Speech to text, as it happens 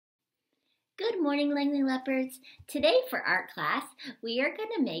Good morning, Langley Leopards. Today for art class, we are going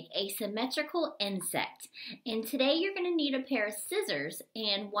to make a symmetrical insect. And today you're going to need a pair of scissors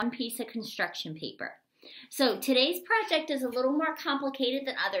and one piece of construction paper. So today's project is a little more complicated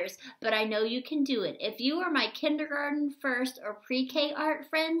than others, but I know you can do it. If you are my kindergarten, first, or pre-K art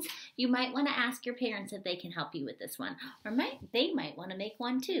friends, you might want to ask your parents if they can help you with this one. Or they might want to make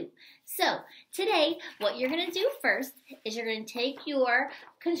one too. So today, what you're going to do first is you're going to take your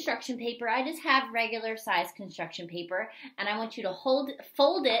construction paper. I just have regular size construction paper, and I want you to fold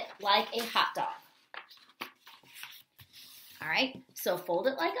it like a hot dog. All right, so fold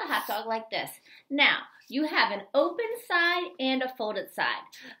it like a hot dog like this. Now, you have an open side and a folded side.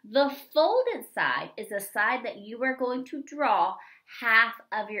 The folded side is the side that you are going to draw half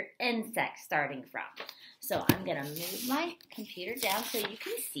of your insect starting from. So I'm gonna move my computer down so you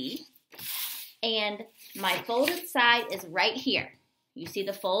can see. And my folded side is right here. You see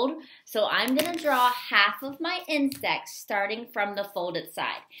the fold? So I'm going to draw half of my insect starting from the folded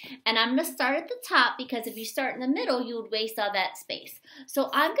side. And I'm going to start at the top because if you start in the middle, you would waste all that space. So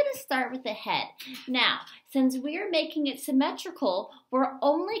I'm going to start with the head. Now, since we're making it symmetrical, we're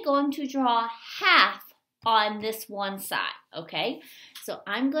only going to draw half on this one side, okay? So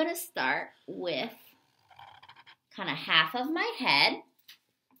I'm going to start with kind of half of my head.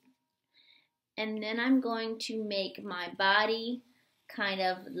 And then I'm going to make my body kind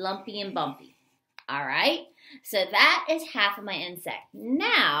of lumpy and bumpy. All right, so that is half of my insect.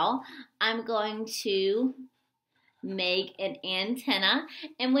 Now I'm going to make an antenna,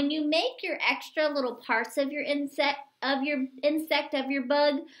 and when you make your extra little parts of your of your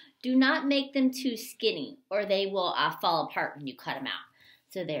bug, do not make them too skinny or they will fall apart when you cut them out.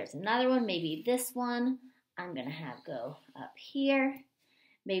 So there's another one, maybe this one I'm gonna have go up here.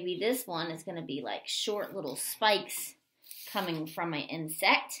 Maybe this one is gonna be like short little spikes coming from my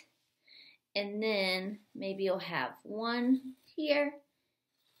insect. And then maybe you'll have one here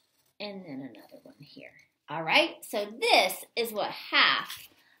and then another one here. All right, so this is what half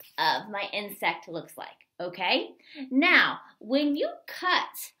of my insect looks like, okay? Now, when you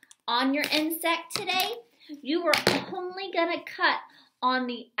cut on your insect today, you are only gonna cut on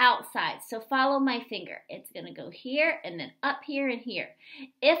the outside. So follow my finger. It's gonna go here and then up here and here.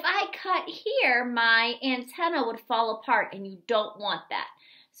 If I cut here, my antenna would fall apart and you don't want that.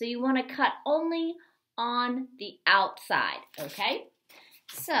 So you wanna cut only on the outside, okay?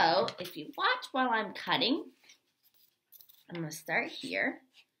 So if you watch while I'm cutting, I'm gonna start here.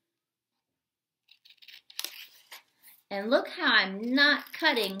 And look how I'm not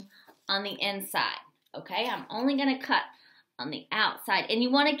cutting on the inside, okay? I'm only gonna cut on the outside, and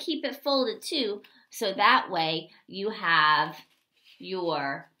you want to keep it folded too, so that way you have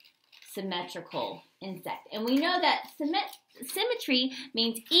your symmetrical insect. And we know that symmetry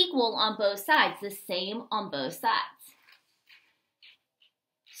means equal on both sides, the same on both sides.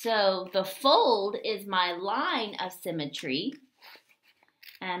 So the fold is my line of symmetry,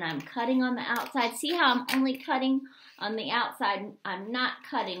 and I'm cutting on the outside. See how I'm only cutting on the outside? I'm not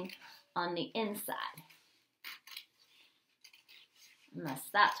cutting on the inside. I'm going to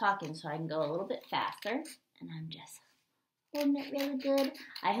stop talking so I can go a little bit faster. And I'm just holding it really good.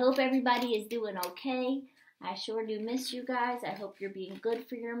 I hope everybody is doing okay. I sure do miss you guys. I hope you're being good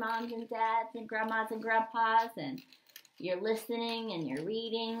for your moms and dads and grandmas and grandpas. And you're listening and you're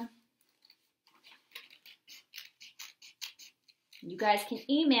reading. You guys can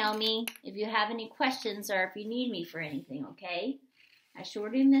email me if you have any questions or if you need me for anything, okay? I sure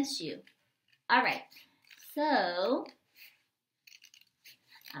do miss you. All right. So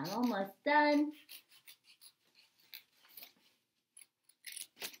I'm almost done.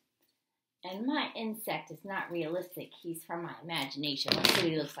 And my insect is not realistic. He's from my imagination. Let's see what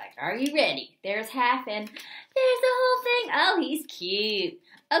he looks like. Are you ready? There's half and there's the whole thing. Oh, he's cute.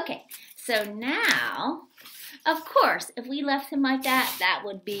 Okay, so now, of course, if we left him like that, that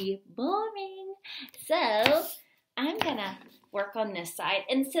would be boring. So I'm gonna work on this side.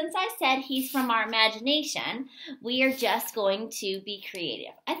 And since I said he's from our imagination, we are just going to be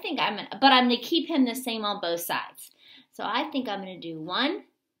creative. I'm gonna keep him the same on both sides. So I think I'm gonna do 1,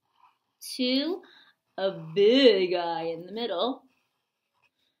 2, a big eye in the middle.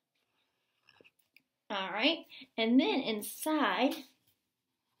 All right, and then inside,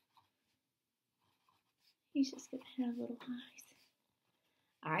 he's just gonna have little eyes.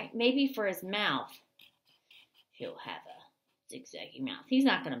 All right, maybe for his mouth, he'll have a zigzaggy mouth. He's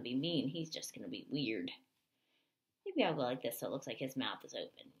not going to be mean. He's just going to be weird. Maybe I'll go like this so it looks like his mouth is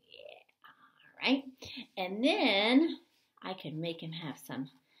open. Yeah. All right. And then I can make him have some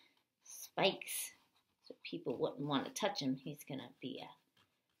spikes so people wouldn't want to touch him. He's going to be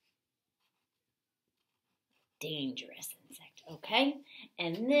dangerous insect, okay?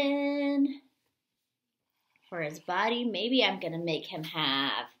 And then for his body, maybe I'm going to make him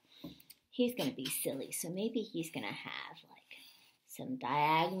have, he's going to be silly, so maybe he's going to have like some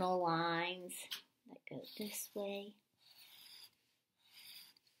diagonal lines that go this way.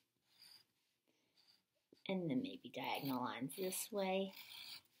 And then maybe diagonal lines this way.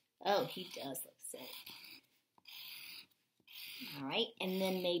 Oh, he does look silly. All right, and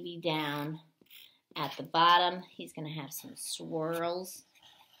then maybe down at the bottom, he's going to have some swirls.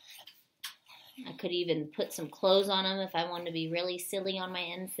 I could even put some clothes on him if I wanted to be really silly on my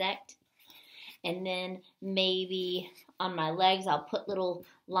insect. And then maybe on my legs, I'll put little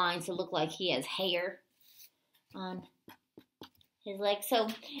lines to look like he has hair on his legs. So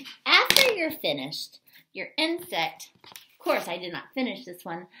after you're finished, your insect, of course I did not finish this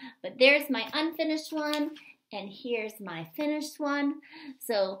one, but there's my unfinished one, and here's my finished one.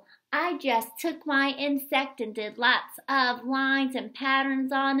 So I just took my insect and did lots of lines and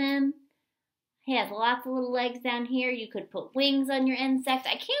patterns on him. He has lots of little legs down here. You could put wings on your insect.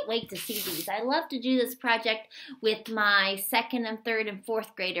 I can't wait to see these. I love to do this project with my 2nd and 3rd and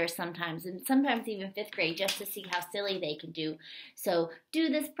 4th graders sometimes, and sometimes even 5th grade, just to see how silly they can do. So do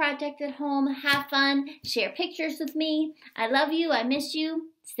this project at home. Have fun. Share pictures with me. I love you. I miss you.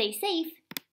 Stay safe.